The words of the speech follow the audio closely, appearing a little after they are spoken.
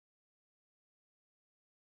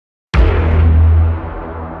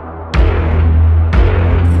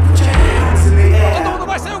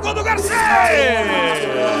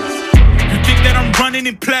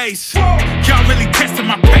been in place. Y'all really testing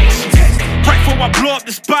my patience. Right before I blow up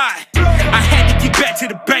the spot, I had to get back to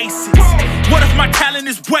the basics. What if my talent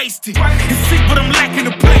is wasted? And see what I'm lacking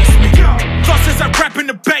the basement. Thoughts as I rap in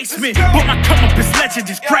the basement, but my come up is legend,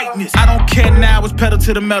 is greatness. I don't care now, it's pedal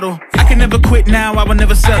to the metal. I can never quit now, I will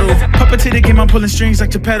never settle. Puppet to the game, I'm pulling strings like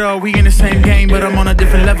Geppetto. We in the same game, but I'm on a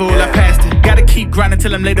different level. I passed it. Gotta keep grinding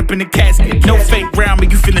till I'm laid up in the casket. No fake round,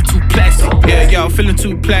 but you feeling too plastic. Yeah, y'all feeling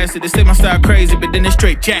too plastic. They say my style crazy, but then it's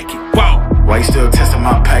straight jacket. Wow. Why you still testing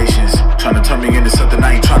my patience? Trying to turn me into something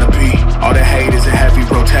I ain't trying to be. All that hate is a heavy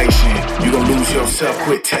rotation. You gon' lose yourself,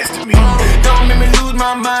 quit testing me. Don't make me lose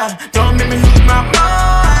my mind. Don't make me lose my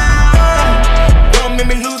mind. Don't make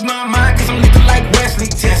me lose my mind, cause I'm looking like Wesley,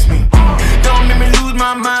 test me. Don't make me lose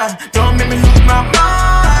my mind. Don't make me lose my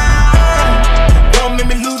mind. Don't make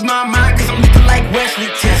me lose my mind, cause I'm looking like Wesley,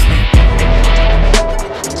 test me.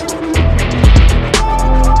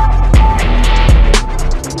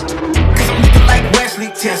 Cause I'm looking like Wesley,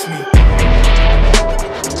 test me.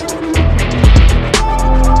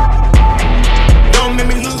 Don't make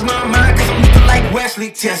me lose my mind, cause I'm looking like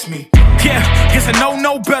Wesley, test me. Yeah, guess I know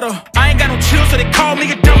no better. I ain't got no chill, so they call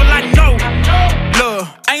me a devil, I know. Look,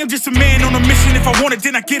 I am just a man on a mission. If I want it,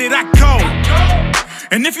 then I get it, I go.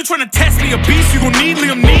 And if you're trying to test me a beast, you gon' need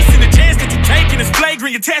Liam Neeson. The chance that you're taking is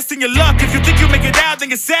flagrant. You're testing your luck. If you think you'll make it out, then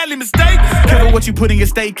you're sadly mistaken. Careful what you putting your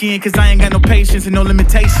stake in, cause I ain't got no patience and no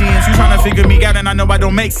limitations. You trying to figure me out and I know I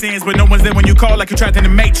don't make sense, but no one's there when you call like you're trapped in the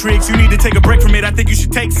Matrix. You need to take a break from it, I think you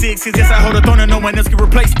should take 6. Cause yes, I hold a throne and no one else can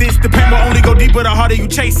replace this. The pain will only go deeper the harder you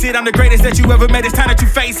chase it. I'm the greatest that you ever met, it's time that you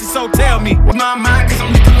face it, so tell me. My mind, cause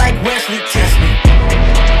I'm looking like Wesley, test me.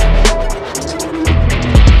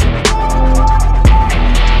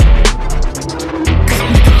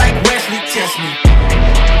 Test me.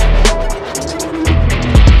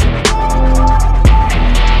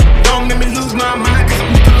 Don't make me lose my mind, cause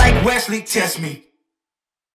I'm looking like Wesley, test me.